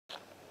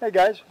Hey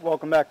guys,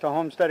 welcome back to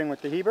Homesteading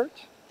with the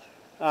Heberts.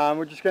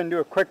 We're just going to do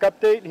a quick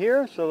update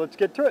here, so let's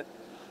get to it.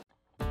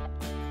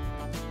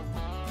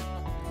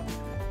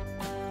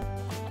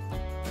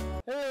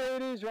 Hey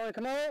ladies, you want to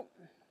come out?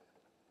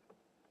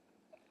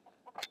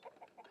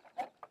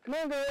 Come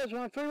on girls, you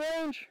want free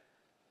range?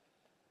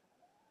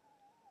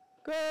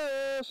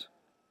 Girls!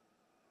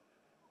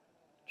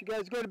 Did you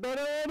guys go to bed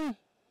already?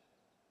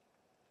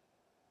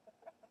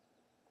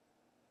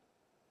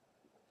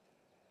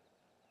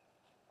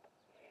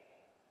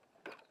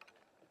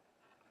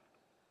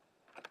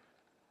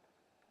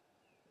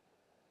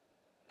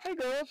 Hey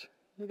girls,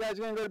 you guys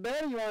gonna go to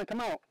bed or you wanna come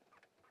out?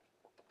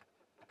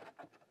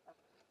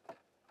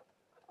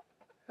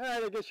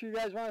 Alright, I guess you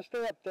guys wanna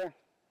stay up there.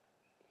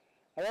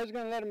 I was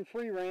gonna let them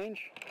free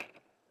range,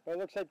 but it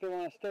looks like they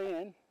wanna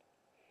stay in.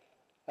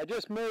 I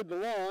just mowed the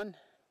lawn,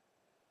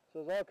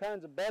 so there's all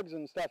kinds of bugs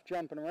and stuff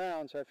jumping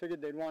around, so I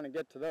figured they'd wanna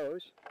get to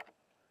those.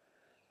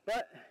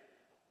 But,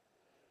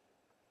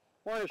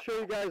 I wanna show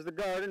you guys the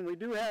garden. We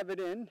do have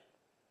it in.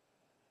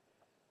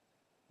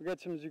 We got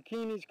some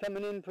zucchinis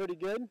coming in pretty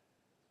good.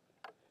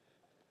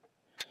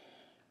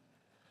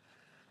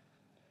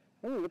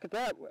 Oh, look at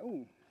that.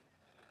 Oh,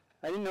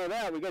 I didn't know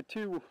that. We got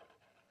two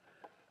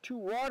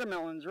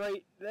watermelons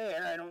right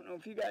there. I don't know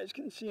if you guys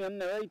can see them.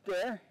 They're right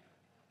there.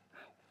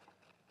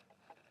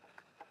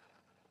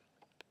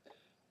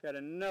 Got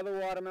another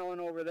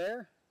watermelon over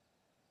there.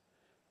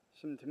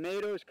 Some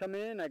tomatoes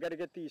coming in. I got to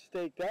get these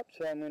staked up,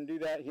 so I'm going to do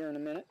that here in a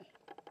minute.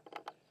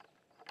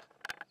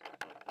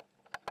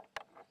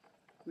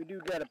 We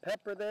do got a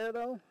pepper there,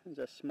 though. It's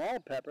a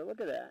small pepper.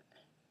 Look at that.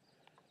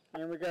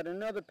 And we got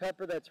another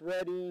pepper that's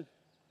ready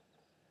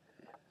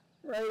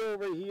right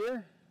over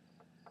here.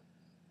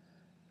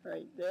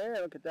 Right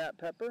there. Look at that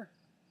pepper.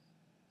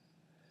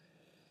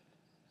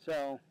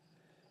 So,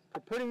 for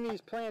putting these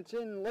plants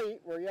in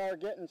late, where you are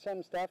getting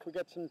some stuff, we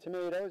got some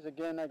tomatoes.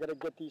 Again, I got to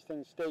get these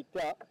things staked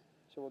up.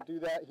 So we'll do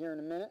that here in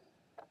a minute.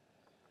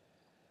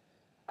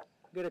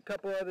 Got a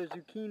couple other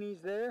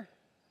zucchinis there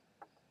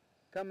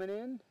coming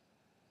in.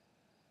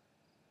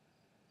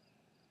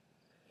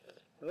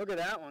 Look at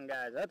that one,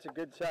 guys. That's a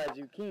good size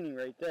zucchini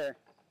right there.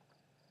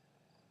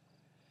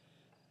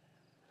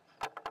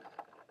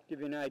 Give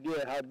you an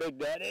idea how big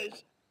that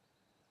is.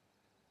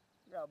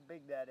 Look how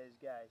big that is,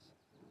 guys.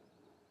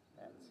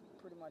 That's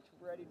pretty much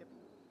ready to be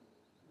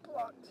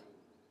plucked.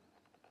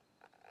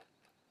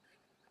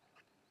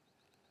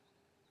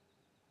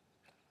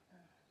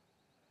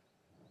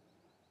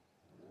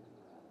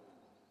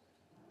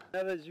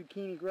 Another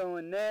zucchini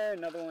growing there,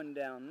 another one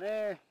down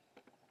there.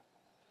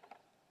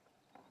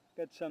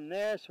 Got some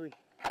there, so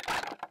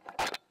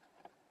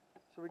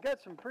we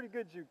got some pretty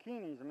good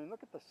zucchinis. I mean,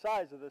 look at the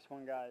size of this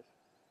one, guys.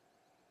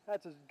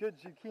 That's a good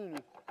zucchini.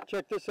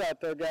 Check this out,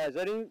 though, guys.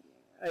 I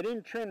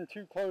didn't trim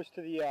too close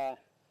to the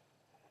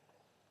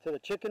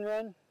chicken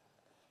run,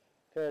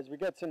 because we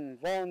got some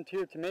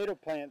volunteer tomato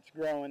plants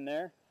growing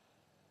there.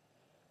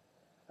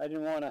 I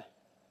didn't want to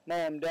mow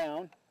them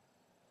down.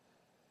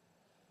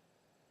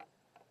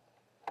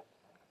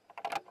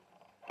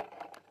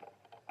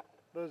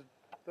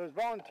 Those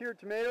volunteer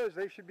tomatoes,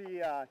 they should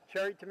be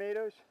cherry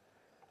tomatoes,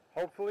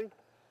 hopefully.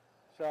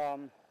 So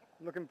I'm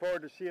looking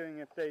forward to seeing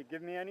if they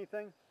give me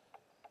anything.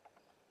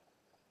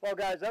 Well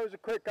guys, that was a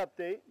quick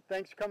update.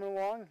 Thanks for coming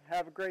along.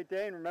 Have a great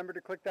day, and remember to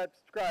click that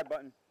subscribe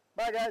button.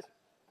 Bye guys.